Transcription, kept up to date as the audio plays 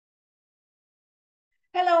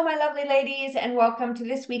Hello, my lovely ladies, and welcome to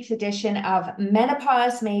this week's edition of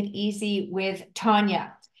Menopause Made Easy with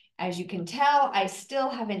Tanya. As you can tell, I still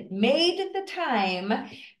haven't made the time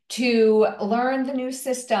to learn the new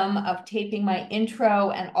system of taping my intro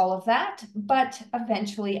and all of that, but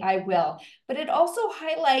eventually I will. But it also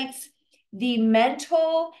highlights the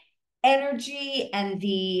mental energy and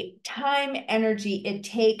the time energy it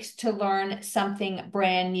takes to learn something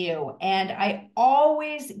brand new. And I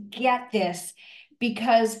always get this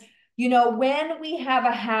because when we have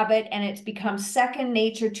a habit and it's become second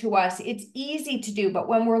nature to us, it's easy to do. But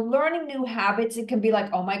when we're learning new habits, it can be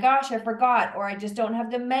like, oh my gosh, I forgot, or I just don't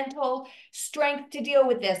have the mental strength to deal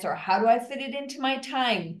with this, or how do I fit it into my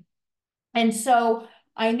time? And so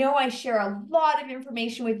I know I share a lot of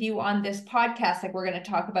information with you on this podcast. Like, we're going to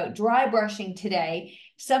talk about dry brushing today,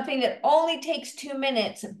 something that only takes 2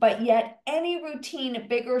 minutes, but yet any routine,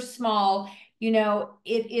 big or small,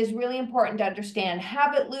 it is really important to understand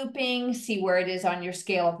habit looping, see where it is on your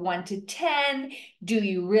scale of 1 to 10. Do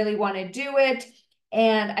you really want to do it?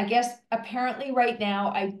 And I guess apparently right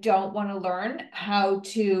now, I don't want to learn how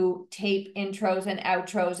to tape intros and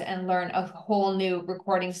outros and learn a whole new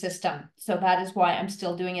recording system. So that is why I'm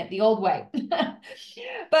still doing it the old way.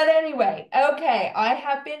 But anyway, okay, I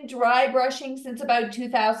have been dry brushing since about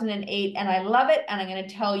 2008 and I love it. And I'm going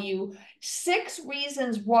to tell you 6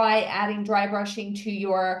 reasons why adding dry brushing to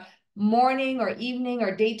your morning or evening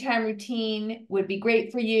or daytime routine would be great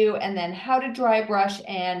for you, and then how to dry brush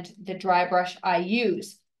and the dry brush I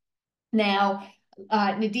use. Now,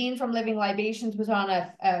 Nadine from Living Libations was on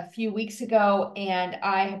a few weeks ago, and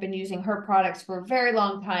I have been using her products for a very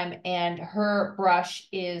long time, and her brush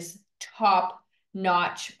is top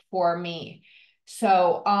notch for me.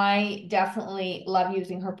 So I definitely love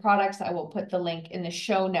using her products. I will put the link in the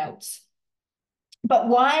show notes. But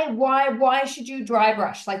why should you dry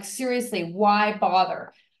brush? Like, seriously, why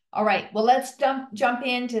bother? All right, well, let's jump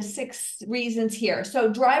into 6 reasons here. So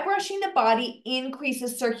dry brushing the body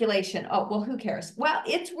increases circulation. Oh, well, who cares? Well,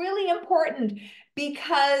 it's really important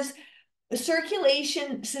because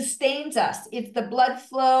circulation sustains us. It's the blood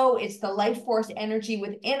flow, it's the life force energy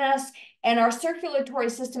within us, and our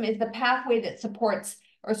circulatory system is the pathway that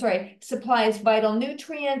supplies vital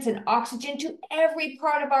nutrients and oxygen to every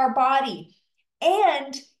part of our body.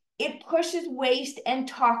 And it pushes waste and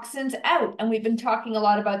toxins out. And we've been talking a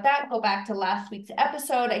lot about that. Go back to last week's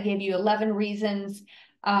episode. I gave you 11 reasons,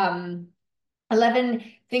 11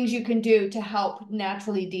 things you can do to help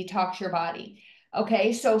naturally detox your body.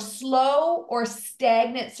 Okay, so slow or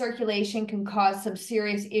stagnant circulation can cause some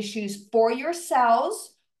serious issues for your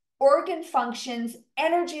cells, organ functions,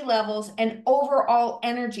 energy levels, and overall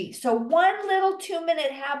energy. So one little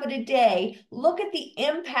 2-minute habit a day, look at the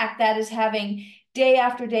impact that is having day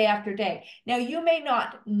after day after day. Now, you may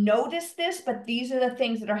not notice this, but these are the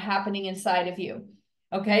things that are happening inside of you.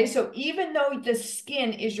 Okay, so even though the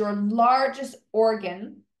skin is your largest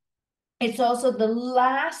organ, it's also the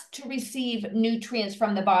last to receive nutrients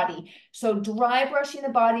from the body. So dry brushing the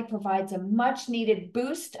body provides a much needed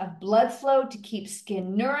boost of blood flow to keep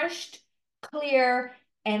skin nourished, clear,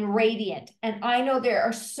 and radiant. And I know there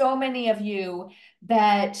are so many of you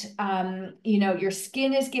that, your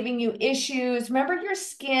skin is giving you issues. Remember, your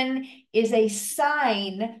skin is a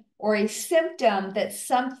sign or a symptom that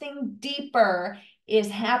something deeper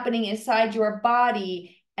is happening inside your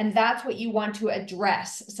body. And that's what you want to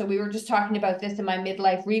address. So we were just talking about this in my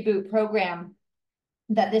midlife reboot program,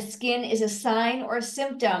 that the skin is a sign or a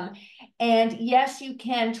symptom. And yes, you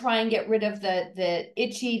can try and get rid of the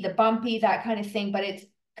itchy, the bumpy, that kind of thing, but it's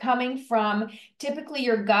coming from typically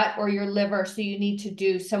your gut or your liver. So you need to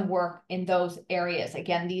do some work in those areas.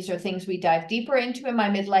 Again, these are things we dive deeper into in my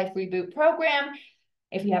midlife reboot program.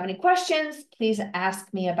 If you have any questions, please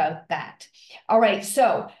ask me about that. All right,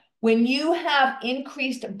 so when you have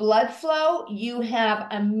increased blood flow, you have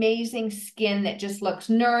amazing skin that just looks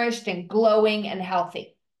nourished and glowing and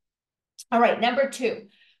healthy. All right, number 2,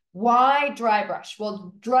 why dry brush?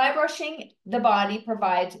 Well, dry brushing the body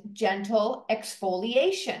provides gentle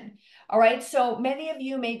exfoliation. All right, so many of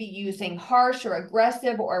you may be using harsh or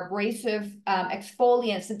aggressive or abrasive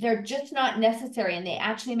exfoliants that they're just not necessary, and they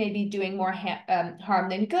actually may be doing more harm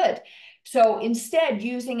than good. So instead,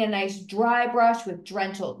 using a nice dry brush with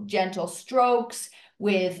gentle strokes,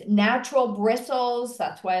 with natural bristles,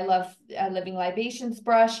 that's why I love Living Libations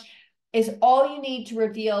brush, is all you need to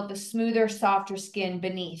reveal the smoother, softer skin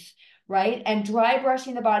beneath, right? And dry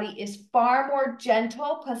brushing the body is far more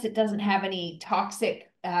gentle, plus it doesn't have any toxic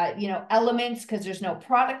elements because there's no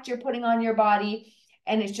product you're putting on your body.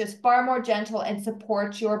 And it's just far more gentle and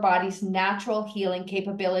supports your body's natural healing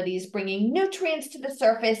capabilities, bringing nutrients to the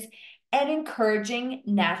surface and encouraging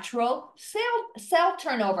natural cell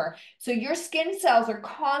turnover. So your skin cells are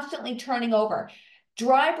constantly turning over.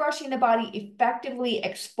 Dry brushing the body effectively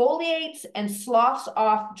exfoliates and sloughs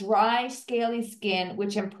off dry, scaly skin,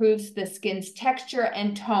 which improves the skin's texture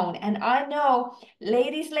and tone. And I know,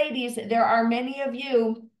 ladies, there are many of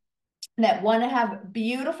you that want to have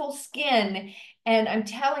beautiful skin. And I'm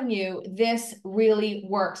telling you, this really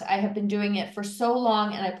works. I have been doing it for so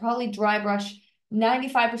long, and I probably dry brush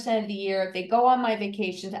 95% of the year. If they go on my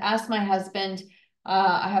vacations, ask my husband.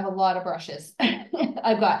 I have a lot of brushes.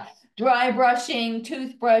 I've got dry brushing,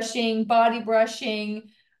 toothbrushing, body brushing,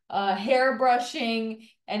 hair brushing.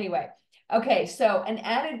 Anyway, okay, so an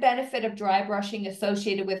added benefit of dry brushing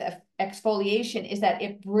associated with exfoliation is that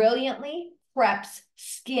it brilliantly preps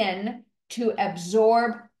skin to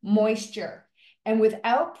absorb moisture. And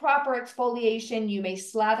without proper exfoliation, you may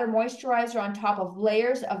slather moisturizer on top of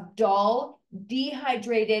layers of dull,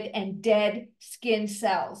 dehydrated, and dead skin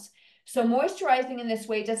cells. So moisturizing in this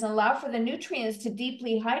way doesn't allow for the nutrients to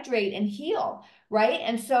deeply hydrate and heal, right?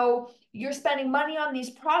 And so you're spending money on these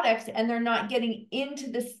products and they're not getting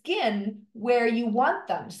into the skin where you want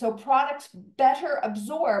them. So products better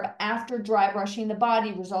absorb after dry brushing the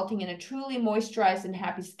body, resulting in a truly moisturized and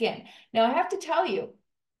happy skin. Now, I have to tell you,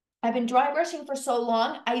 I've been dry brushing for so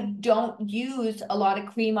long, I don't use a lot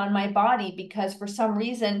of cream on my body because for some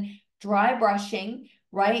reason, dry brushing,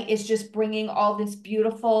 right, is just bringing all this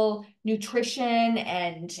beautiful nutrition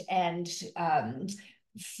and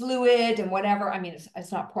fluid and whatever. I mean,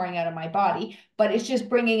 it's not pouring out of my body, but it's just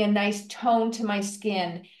bringing a nice tone to my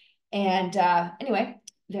skin. And anyway,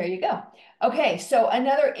 there you go. Okay, so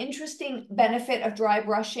another interesting benefit of dry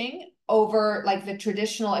brushing over like the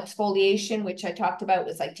traditional exfoliation, which I talked about,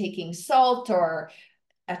 was like taking salt, or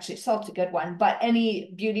actually salt's a good one, but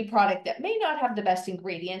any beauty product that may not have the best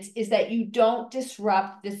ingredients, is that you don't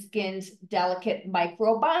disrupt the skin's delicate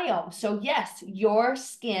microbiome. So yes, your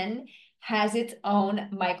skin has its own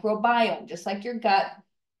microbiome, just like your gut,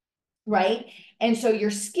 right? And so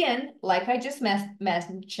your skin, like I just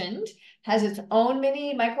mentioned, has its own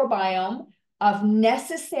mini microbiome of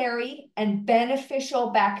necessary and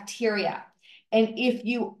beneficial bacteria. And if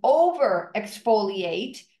you over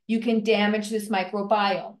exfoliate, you can damage this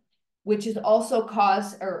microbiome, which is also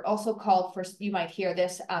called, for, you might hear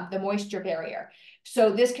this, the moisture barrier.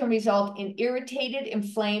 So this can result in irritated,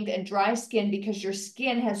 inflamed, and dry skin because your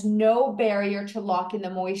skin has no barrier to lock in the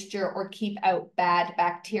moisture or keep out bad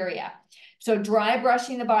bacteria. So dry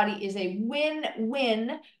brushing the body is a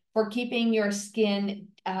win-win for keeping your skin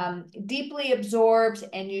deeply absorbed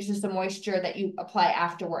and uses the moisture that you apply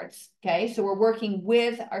afterwards, okay? So we're working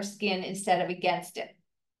with our skin instead of against it.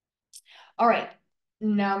 All right,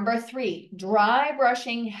 number 3, dry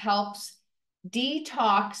brushing helps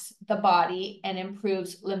detox the body and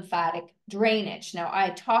improves lymphatic drainage. Now, I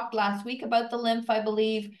talked last week about the lymph, I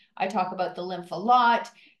believe. I talk about the lymph a lot.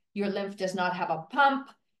 Your lymph does not have a pump.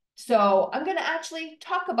 So I'm going to actually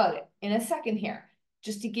talk about it in a second here,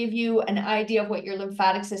 just to give you an idea of what your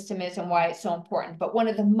lymphatic system is and why it's so important. But one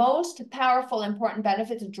of the most powerful, important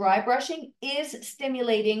benefits of dry brushing is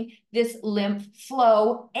stimulating this lymph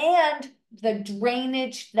flow and the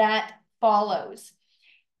drainage that follows.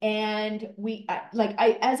 And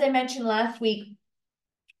as I mentioned last week,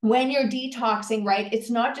 when you're detoxing, right, it's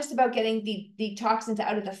not just about getting the toxins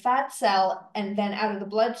out of the fat cell and then out of the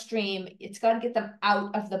bloodstream. It's got to get them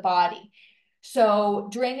out of the body. So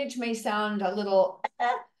drainage may sound a little,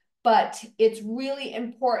 but it's really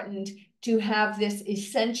important to have this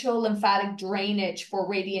essential lymphatic drainage for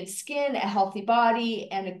radiant skin, a healthy body,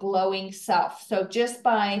 and a glowing self. So just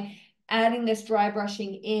by adding this dry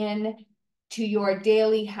brushing in to your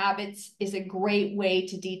daily habits is a great way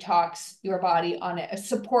to detox your body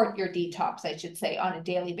support your detox, I should say, on a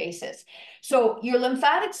daily basis. So your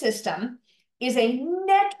lymphatic system is a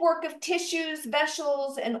network of tissues,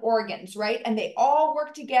 vessels, and organs, right? And they all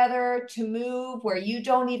work together to move where you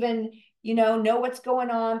don't even, know what's going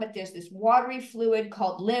on, but there's this watery fluid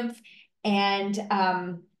called lymph, and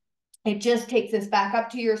it just takes this back up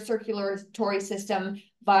to your circulatory system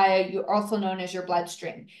via, also known as your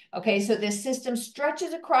bloodstream. Okay, so this system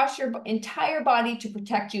stretches across your entire body to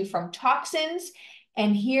protect you from toxins.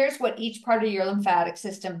 And here's what each part of your lymphatic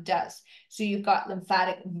system does. So you've got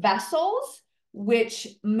lymphatic vessels, which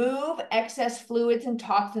move excess fluids and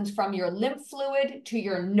toxins from your lymph fluid to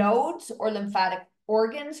your nodes or lymphatic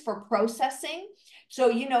organs for processing.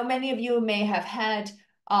 So, many of you may have had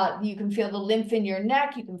you can feel the lymph in your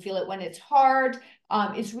neck. You can feel it when it's hard.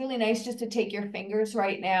 It's really nice just to take your fingers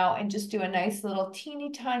right now and just do a nice little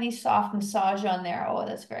teeny tiny soft massage on there. Oh,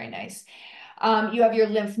 that's very nice. You have your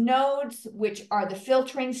lymph nodes, which are the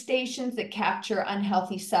filtering stations that capture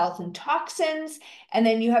unhealthy cells and toxins. And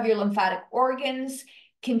then you have your lymphatic organs,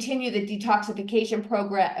 continue the detoxification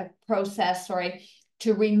process,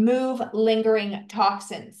 to remove lingering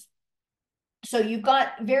toxins. So you've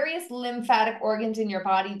got various lymphatic organs in your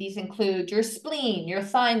body. These include your spleen, your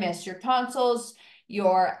thymus, your tonsils,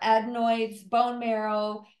 your adenoids, bone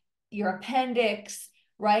marrow, your appendix,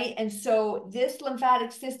 right? And so this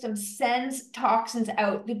lymphatic system sends toxins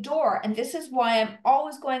out the door. And this is why I'm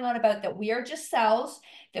always going on about that we are just cells,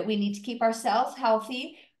 that we need to keep our cells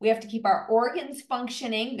healthy. We have to keep our organs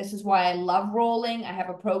functioning. This is why I love rolling. I have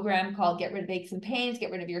a program called Get Rid of Aches and Pains,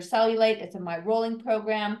 Get Rid of Your Cellulite. It's in my rolling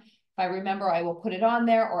program. If I remember, I will put it on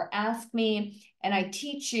there, or ask me, and I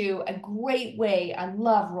teach you a great way. I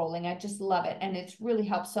love rolling. I just love it. And it's really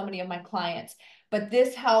helped so many of my clients. But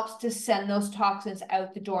this helps to send those toxins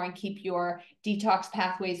out the door and keep your detox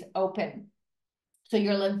pathways open. So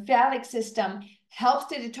your lymphatic system helps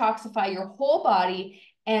to detoxify your whole body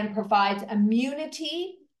and provides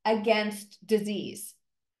immunity against disease.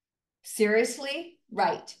 Seriously?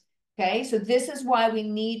 Right. Okay, so this is why we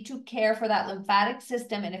need to care for that lymphatic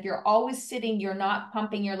system. And if you're always sitting, you're not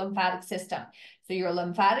pumping your lymphatic system. So your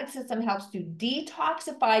lymphatic system helps to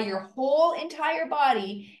detoxify your whole entire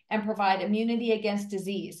body and provide immunity against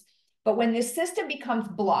disease. But when this system becomes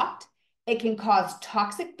blocked, it can cause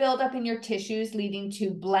toxic buildup in your tissues, leading to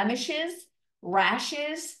blemishes,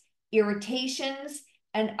 rashes, irritations,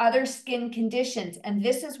 and other skin conditions. And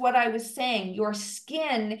this is what I was saying. Your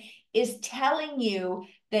skin is telling you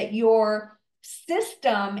that your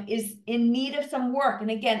system is in need of some work. And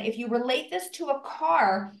again, if you relate this to a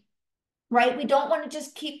car, right, we don't want to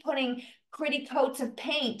just keep putting pretty coats of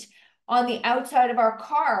paint on the outside of our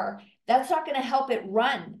car. That's not going to help it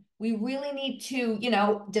run. We really need to,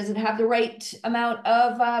 does it have the right amount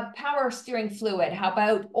of power steering fluid? How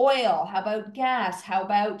about oil? How about gas? How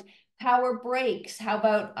about power brakes? How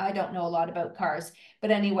about, I don't know a lot about cars, but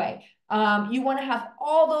anyway, you want to have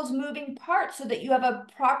all those moving parts so that you have a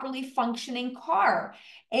properly functioning car.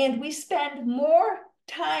 And we spend more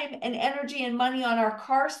time and energy and money on our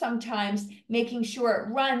car sometimes making sure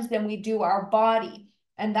it runs than we do our body.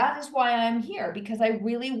 And that is why I'm here, because I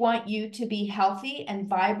really want you to be healthy and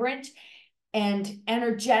vibrant and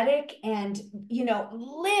energetic and,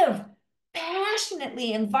 live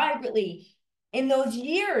passionately and vibrantly in those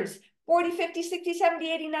years, 40, 50, 60,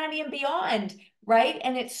 70, 80, 90, and beyond, right?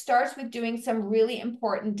 And it starts with doing some really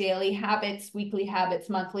important daily habits, weekly habits,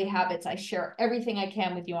 monthly habits. I share everything I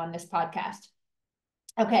can with you on this podcast.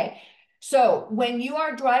 Okay, so when you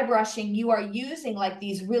are dry brushing, you are using like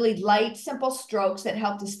these really light, simple strokes that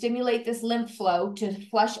help to stimulate this lymph flow to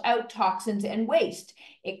flush out toxins and waste.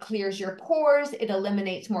 It clears your pores, it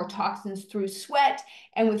eliminates more toxins through sweat,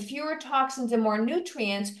 and with fewer toxins and more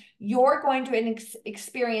nutrients, you're going to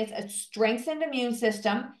experience a strengthened immune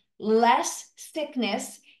system, less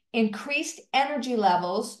sickness, increased energy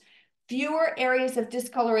levels, fewer areas of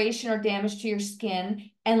discoloration or damage to your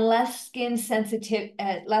skin, and less skin sensitivity.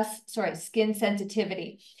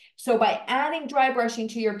 So by adding dry brushing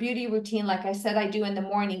to your beauty routine, like I said I do in the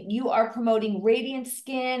morning, you are promoting radiant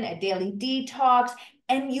skin, a daily detox,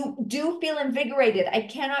 and you do feel invigorated. I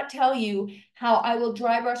cannot tell you how I will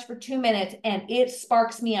dry brush for 2 minutes and it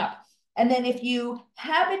sparks me up. And then if you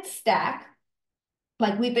habit stack,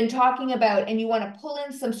 like we've been talking about, and you want to pull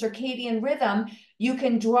in some circadian rhythm, you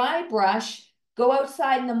can dry brush, go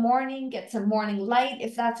outside in the morning, get some morning light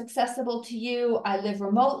if that's accessible to you. I live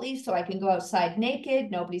remotely, so I can go outside naked.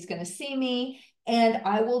 Nobody's going to see me. And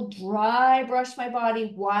I will dry brush my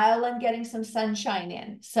body while I'm getting some sunshine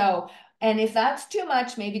in. So, and if that's too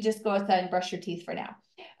much, maybe just go outside and brush your teeth for now.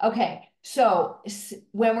 Okay, so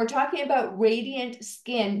when we're talking about radiant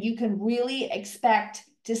skin, you can really expect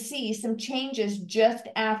to see some changes just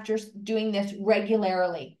after doing this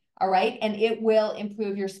regularly, all right? And it will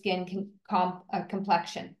improve your skin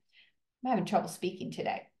complexion. I'm having trouble speaking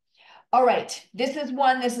today. All right, this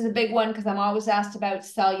is a big one because I'm always asked about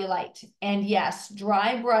cellulite. And yes,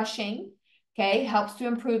 dry brushing, okay, helps to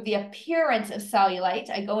improve the appearance of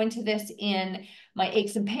cellulite. I go into this in my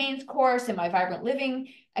Aches and Pains course, in my Vibrant Living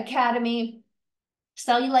Academy.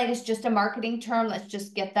 Cellulite is just a marketing term. Let's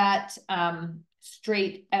just get that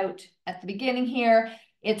straight out at the beginning here.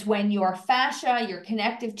 It's when your fascia, your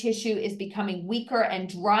connective tissue, is becoming weaker and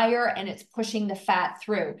drier, and it's pushing the fat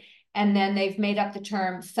through. And then they've made up the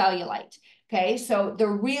term cellulite. Okay, so the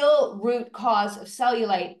real root cause of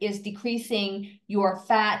cellulite is decreasing your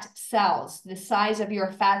fat cells, the size of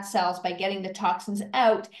your fat cells, by getting the toxins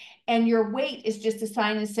out. And your weight is just a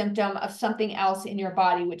sign and symptom of something else in your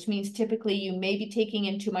body, which means typically you may be taking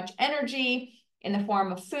in too much energy in the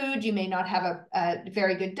form of food. You may not have a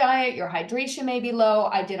very good diet. Your hydration may be low.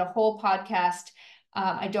 I did a whole podcast.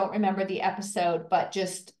 I don't remember the episode, but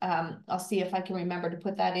just I'll see if I can remember to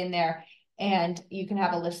put that in there. And you can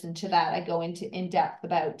have a listen to that. I go into in depth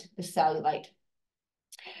about the cellulite.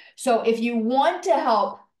 So if you want to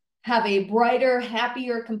help have a brighter,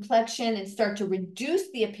 happier complexion and start to reduce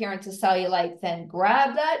the appearance of cellulite, then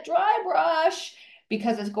grab that dry brush,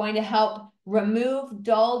 because it's going to help remove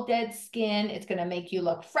dull, dead skin. It's going to make you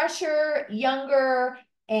look fresher, younger,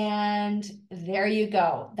 and there you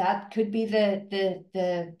go. That could be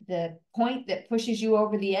the point that pushes you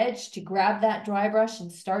over the edge to grab that dry brush and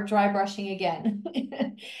start dry brushing again.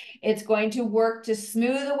 It's going to work to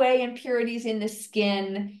smooth away impurities in the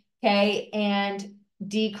skin, okay, and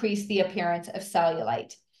decrease the appearance of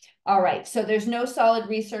cellulite. All right, so there's no solid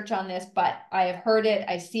research on this, but I have heard it,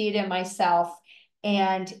 I see it in myself,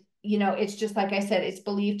 and you know, it's just like I said, it's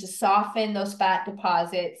believed to soften those fat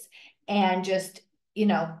deposits and just, you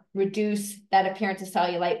know, reduce that appearance of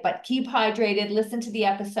cellulite. But keep hydrated, listen to the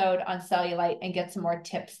episode on cellulite and get some more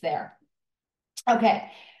tips there. Okay.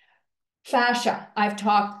 Fascia. I've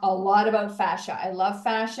talked a lot about fascia. I love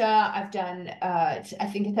fascia. I've done, I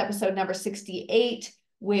think it's episode number 68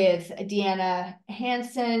 with Deanna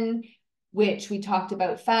Hansen, which we talked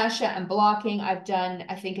about fascia and blocking. I've done,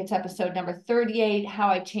 I think it's episode number 38, how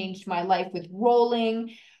I changed my life with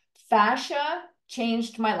rolling. Fascia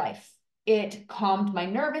changed my life. It calmed my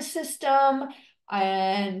nervous system.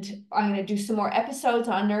 And I'm going to do some more episodes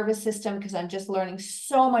on nervous system because I'm just learning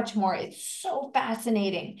so much more. It's so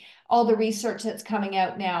fascinating, all the research that's coming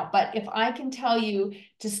out now. But if I can tell you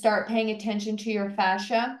to start paying attention to your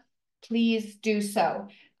fascia, please do so.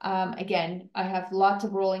 Again, I have lots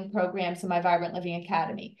of rolling programs in my Vibrant Living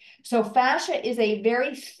Academy. So fascia is a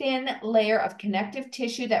very thin layer of connective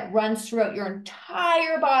tissue that runs throughout your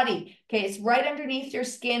entire body. Okay, it's right underneath your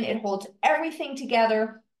skin. It holds everything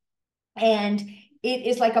together. And it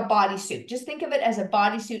is like a bodysuit. Just think of it as a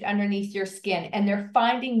bodysuit underneath your skin. And they're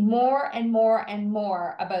finding more and more and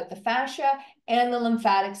more about the fascia and the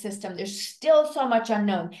lymphatic system. There's still so much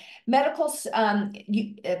unknown. Once upon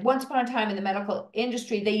a time in the medical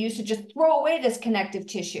industry, they used to just throw away this connective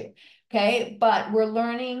tissue. Okay, but we're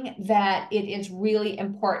learning that it is really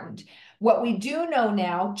important. What we do know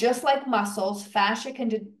now, just like muscles, fascia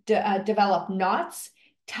can develop knots,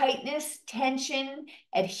 tightness, tension,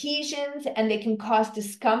 adhesions, and they can cause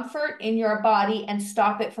discomfort in your body and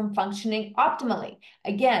stop it from functioning optimally.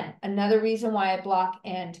 Again, another reason why I block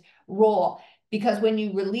and roll, because when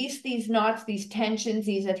you release these knots, these tensions,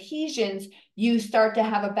 these adhesions, you start to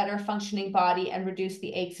have a better functioning body and reduce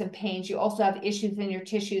the aches and pains. You also have issues in your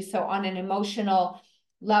tissues. So on an emotional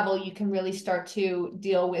level, you can really start to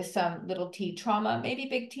deal with some little T trauma, maybe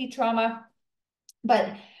big T trauma.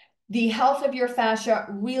 But the health of your fascia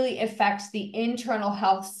really affects the internal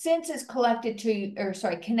health, since it's connected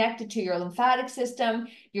to your lymphatic system,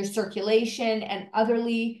 your circulation, and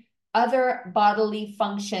other bodily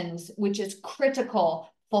functions, which is critical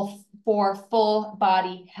for full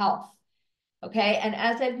body health. Okay, and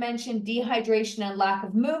as I've mentioned, dehydration and lack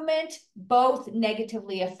of movement both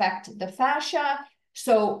negatively affect the fascia.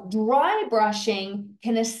 So dry brushing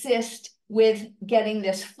can assist with getting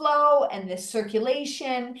this flow and this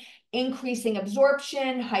circulation, increasing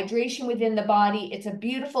absorption, hydration within the body. It's a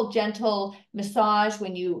beautiful, gentle massage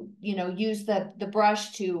when you use the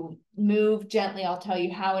brush to move gently. I'll tell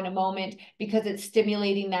you how in a moment, because it's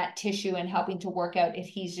stimulating that tissue and helping to work out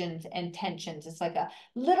adhesions and tensions. It's like a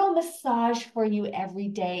little massage for you every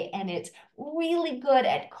day, and it's really good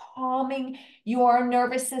at calming your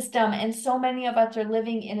nervous system. And so many of us are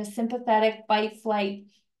living in a sympathetic fight-flight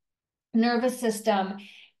nervous system,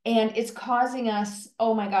 and it's causing us,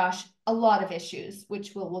 oh my gosh, a lot of issues,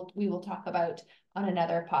 which we will talk about on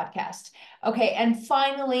another podcast. Okay, and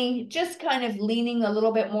finally, just kind of leaning a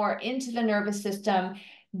little bit more into the nervous system,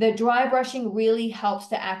 the dry brushing really helps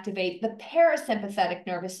to activate the parasympathetic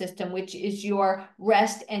nervous system, which is your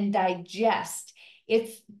rest and digest.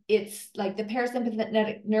 It's like the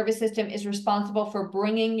parasympathetic nervous system is responsible for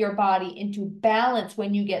bringing your body into balance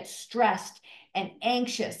when you get stressed and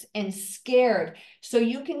anxious and scared. So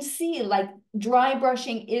you can see, like, dry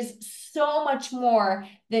brushing is so much more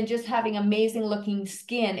than just having amazing looking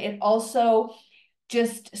skin. It also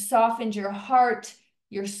just softens your heart,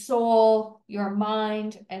 your soul, your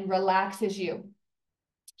mind, and relaxes you.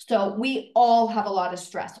 So we all have a lot of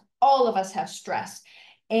stress. all of us have stress.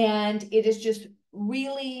 And it is just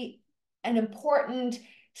really an important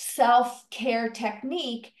self-care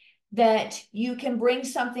technique that you can bring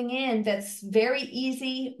something in that's very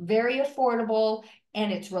easy, very affordable,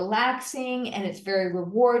 and it's relaxing and it's very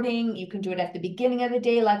rewarding. You can do it at the beginning of the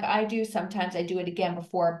day like I do. Sometimes I do it again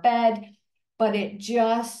before bed, but it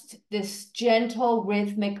just, this gentle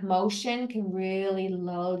rhythmic motion can really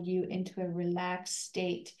lull you into a relaxed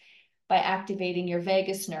state by activating your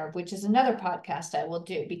vagus nerve, which is another podcast I will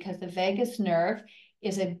do, because the vagus nerve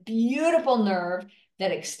is a beautiful nerve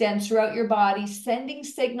that extends throughout your body, sending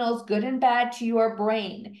signals, good and bad, to your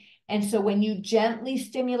brain. And so when you gently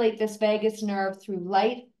stimulate this vagus nerve through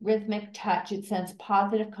light rhythmic touch, it sends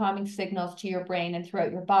positive calming signals to your brain and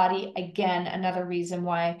throughout your body. Again, another reason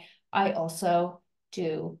why I also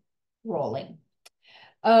do rolling.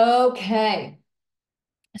 Okay,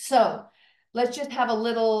 so let's just have a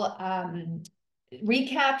little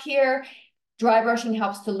recap here. Dry brushing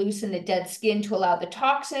helps to loosen the dead skin to allow the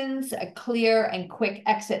toxins a clear and quick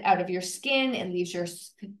exit out of your skin. It leaves your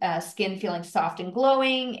skin feeling soft and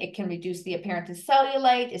glowing. It can reduce the appearance of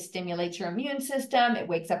cellulite. It stimulates your immune system. It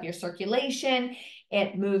wakes up your circulation.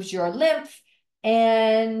 It moves your lymph,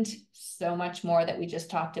 and so much more that we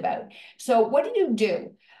just talked about. So what do you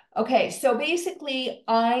do? Okay, so basically,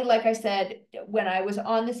 like I said, when I was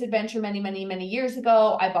on this adventure many years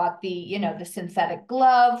ago, I bought the, the synthetic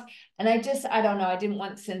glove, and I don't know, I didn't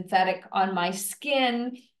want synthetic on my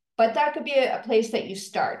skin, but that could be a place that you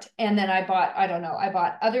start. And then I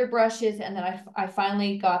bought other brushes, and then I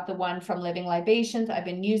finally got the one from Living Libations. I've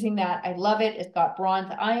been using that. I love it. It's got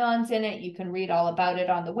bronze ions in it. You can read all about it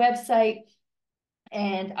on the website.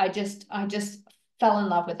 And I just fell in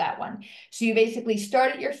love with that one. So you basically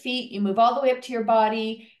start at your feet, you move all the way up to your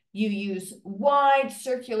body, you use wide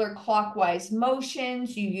circular clockwise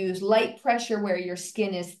motions, you use light pressure where your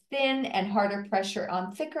skin is thin and harder pressure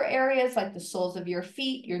on thicker areas like the soles of your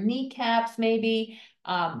feet, your kneecaps maybe,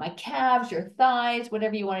 my calves, your thighs,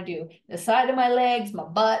 whatever you want to do, the side of my legs, my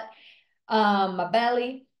butt, my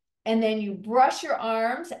belly. And then you brush your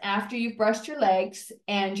arms after you've brushed your legs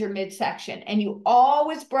and your midsection. And you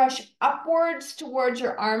always brush upwards towards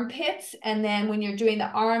your armpits. And then when you're doing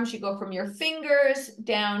the arms, you go from your fingers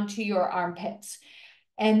down to your armpits.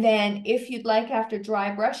 And then if you'd like, after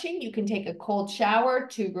dry brushing, you can take a cold shower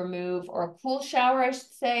to remove, or a cool shower, I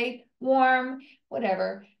should say, warm,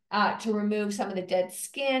 whatever, to remove some of the dead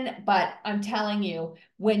skin. But I'm telling you,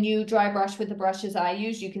 when you dry brush with the brushes I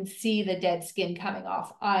use, you can see the dead skin coming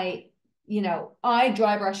off. I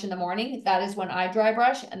dry brush in the morning. That is when I dry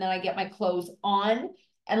brush, and then I get my clothes on.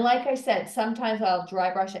 And like I said, sometimes I'll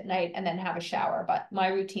dry brush at night and then have a shower, but my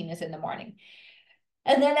routine is in the morning.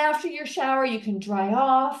 And then after your shower, you can dry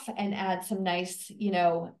off and add some nice,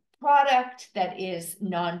 product that is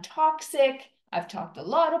non-toxic. I've talked a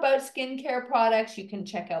lot about skincare products. You can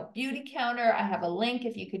check out Beauty Counter. I have a link.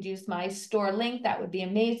 If you could use my store link, that would be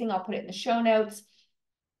amazing. I'll put it in the show notes.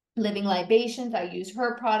 Living Libations, I use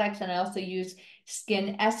her products, and I also use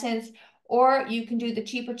Skin Essence. Or you can do the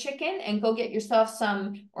cheaper chicken and go get yourself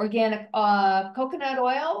some organic coconut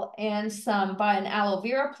oil and buy an aloe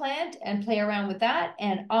vera plant and play around with that.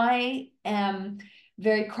 And I am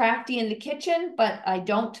very crafty in the kitchen, but I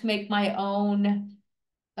don't make my own,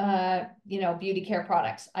 beauty care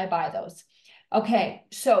products. I buy those. Okay,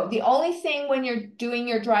 so the only thing when you're doing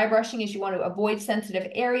your dry brushing is you want to avoid sensitive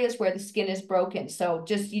areas where the skin is broken. So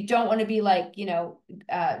you don't want to be like,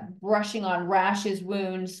 brushing on rashes,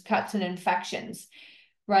 wounds, cuts, and infections,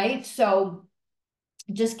 right? So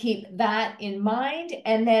just keep that in mind.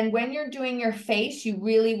 And then when you're doing your face, you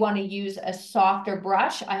really want to use a softer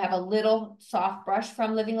brush. I have a little soft brush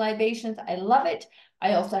from Living Libations. I love it.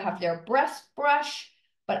 I also have their breast brush.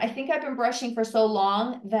 But I think I've been brushing for so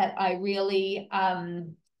long that I really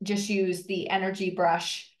just use the energy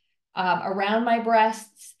brush around my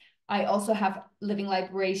breasts. I also have Living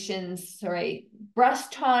Libations,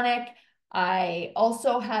 breast tonic. I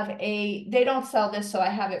also have they don't sell this, so I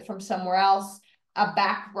have it from somewhere else, a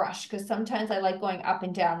back brush, because sometimes I like going up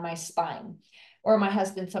and down my spine. Or my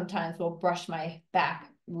husband sometimes will brush my back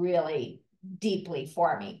really deeply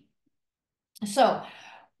for me. So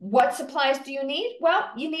what supplies do you need? Well,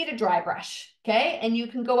 you need a dry brush, okay? And you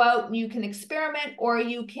can go out and you can experiment, or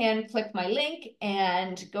you can click my link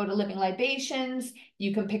and go to Living Libations.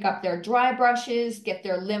 You can pick up their dry brushes, get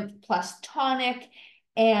their Lymph Plus tonic,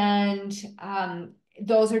 and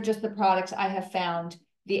those are just the products I have found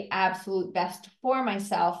the absolute best for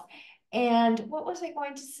myself. And what was I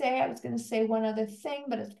going to say? I was going to say one other thing,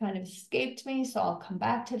 but it's kind of escaped me, so I'll come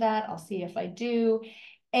back to that. I'll see if I do.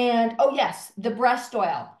 And oh yes, the breast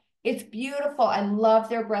oil. It's beautiful. I love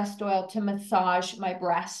their breast oil to massage my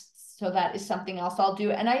breasts. So that is something else I'll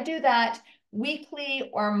do. And I do that weekly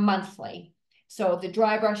or monthly. So the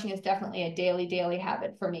dry brushing is definitely a daily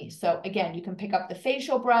habit for me. So again, you can pick up the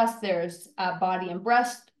facial brush. There's a body and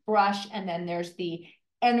breast brush, and then there's the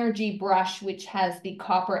energy brush, which has the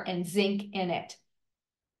copper and zinc in it.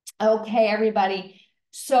 Okay, everybody.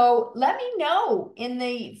 So let me know in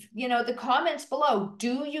the, the comments below.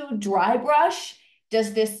 Do you dry brush?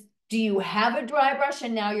 Do you have a dry brush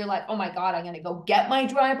and now you're like, oh my God, I'm going to go get my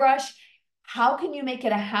dry brush? How can you make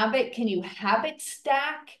it a habit? Can you habit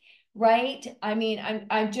stack? Right? I mean,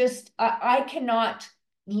 I cannot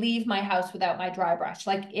leave my house without my dry brush.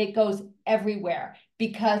 Like it goes everywhere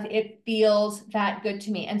because it feels that good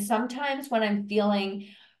to me. And sometimes when I'm feeling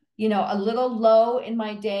a little low in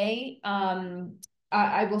my day,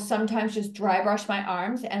 I will sometimes just dry brush my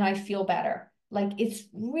arms and I feel better. Like it's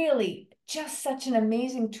really just such an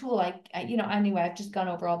amazing tool. Like, anyway, I've just gone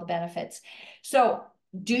over all the benefits. So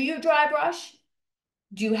do you dry brush?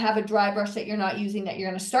 Do you have a dry brush that you're not using that you're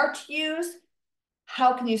going to start to use?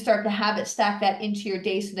 How can you start to habit stack that into your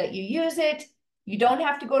day so that you use it? You don't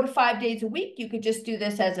have to go to 5 days a week. You could just do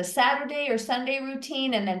this as a Saturday or Sunday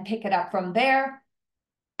routine and then pick it up from there.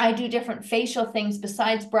 I do different facial things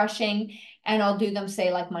besides brushing, and I'll do them,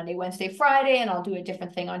 say, like Monday, Wednesday, Friday, and I'll do a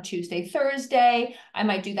different thing on Tuesday, Thursday. I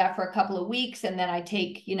might do that for a couple of weeks, and then I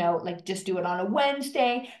take, like just do it on a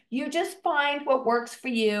Wednesday. You just find what works for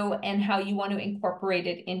you and how you want to incorporate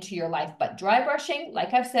it into your life. But dry brushing,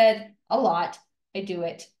 like I've said a lot, I do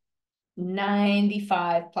it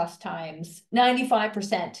 95 plus times,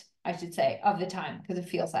 95%, I should say, of the time, because it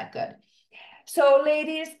feels that good. So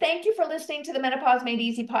ladies, thank you for listening to the Menopause Made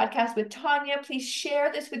Easy podcast with Tanya. Please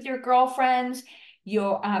share this with your girlfriends.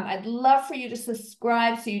 I'd love for you to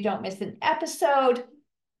subscribe so you don't miss an episode.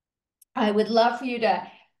 I would love for you to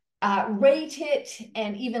rate it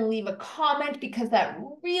and even leave a comment, because that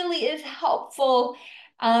really is helpful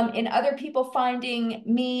in other people finding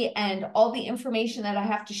me and all the information that I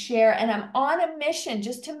have to share. And I'm on a mission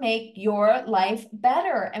just to make your life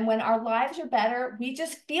better. And when our lives are better, we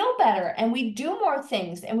just feel better and we do more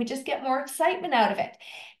things and we just get more excitement out of it.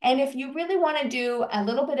 And if you really want to do a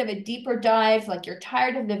little bit of a deeper dive, like you're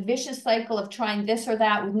tired of the vicious cycle of trying this or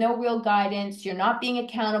that with no real guidance, you're not being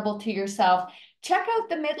accountable to yourself, check out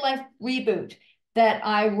the midlife reboot that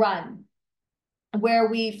I run, where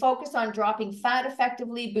we focus on dropping fat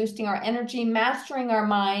effectively, boosting our energy, mastering our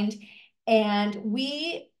mind, and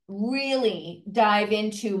we really dive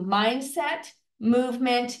into mindset,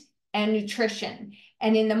 movement, and nutrition.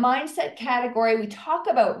 And in the mindset category, we talk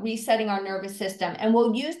about resetting our nervous system, and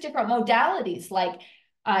we'll use different modalities like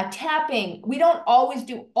tapping. We don't always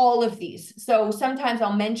do all of these. So sometimes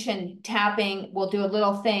I'll mention tapping, we'll do a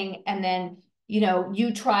little thing, and then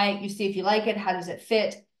you try it, you see if you like it, how does it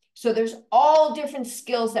fit? So there's all different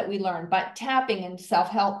skills that we learn, but tapping and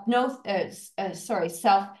self-help,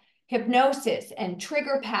 self-hypnosis and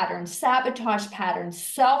trigger patterns, sabotage patterns,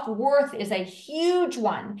 self-worth is a huge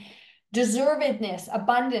one. Deservedness,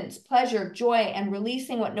 abundance, pleasure, joy, and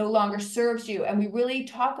releasing what no longer serves you. And we really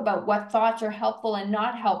talk about what thoughts are helpful and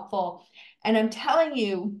not helpful. And I'm telling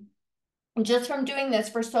you, just from doing this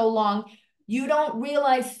for so long, you don't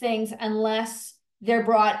realize things unless they're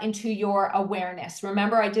brought into your awareness.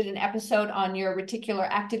 Remember, I did an episode on your reticular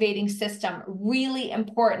activating system. Really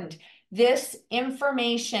important. This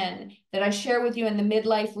information that I share with you in the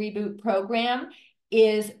Midlife Reboot program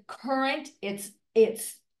is current. It's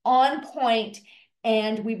on point,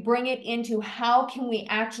 and we bring it into how can we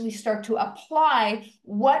actually start to apply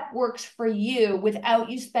what works for you without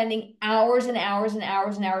you spending hours and hours and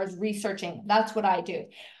hours and hours researching. That's what I do.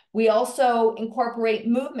 We also incorporate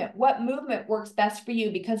movement. What movement works best for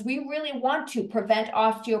you? Because we really want to prevent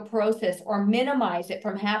osteoporosis or minimize it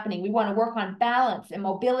from happening. We want to work on balance and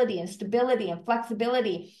mobility and stability and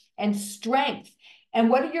flexibility and strength. And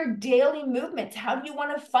what are your daily movements? How do you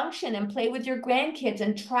want to function and play with your grandkids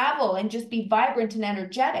and travel and just be vibrant and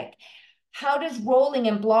energetic? How does rolling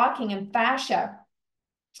and blocking and fascia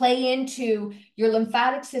play into your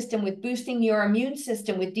lymphatic system with boosting your immune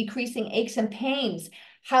system, with decreasing aches and pains?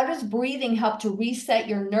 How does breathing help to reset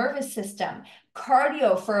your nervous system?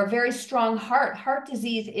 Cardio for a very strong heart. Heart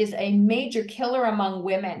disease is a major killer among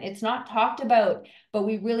women. It's not talked about, but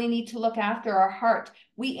we really need to look after our heart.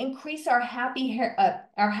 We increase our happy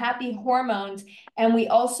hormones, and we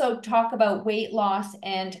also talk about weight loss,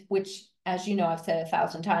 and which, as you know, I've said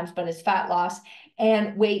 1,000 times, but it's fat loss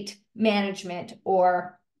and weight management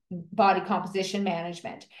or body composition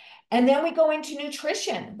management. And then we go into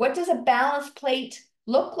nutrition. What does a balanced plate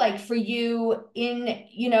look like for you in,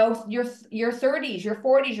 you know, your 30s, your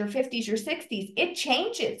 40s, your 50s, your 60s. It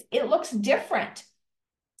changes. It looks different.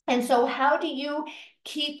 And so how do you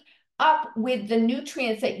keep up with the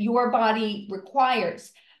nutrients that your body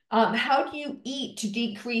requires? How do you eat to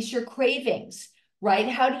decrease your cravings, right?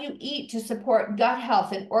 How do you eat to support gut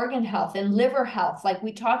health and organ health and liver health? Like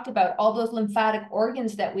we talked about, all those lymphatic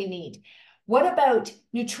organs that we need. What about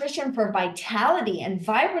nutrition for vitality and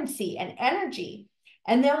vibrancy and energy?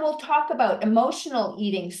 And then we'll talk about emotional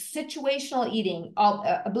eating, situational eating,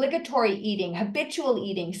 obligatory eating, habitual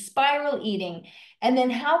eating, spiral eating. And then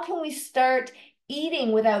how can we start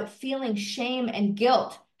eating without feeling shame and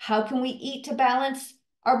guilt? How can we eat to balance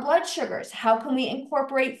our blood sugars? How can we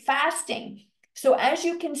incorporate fasting? So as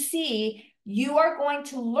you can see, you are going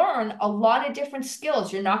to learn a lot of different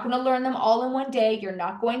skills. You're not going to learn them all in one day. You're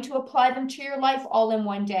not going to apply them to your life all in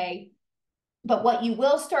one day. But what you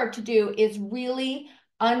will start to do is really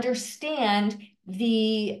understand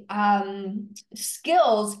the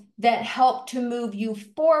skills that help to move you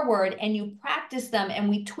forward, and you practice them and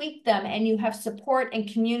we tweak them, and you have support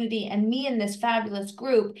and community and me in this fabulous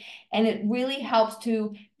group. And it really helps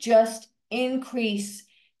to just increase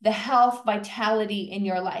the health vitality in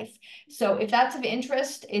your life. So if that's of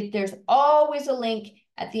interest, there's always a link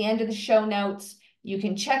at the end of the show notes. You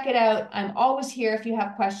can check it out. I'm always here if you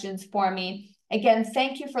have questions for me. Again,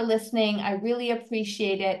 thank you for listening. I really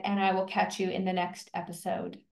appreciate it, and I will catch you in the next episode.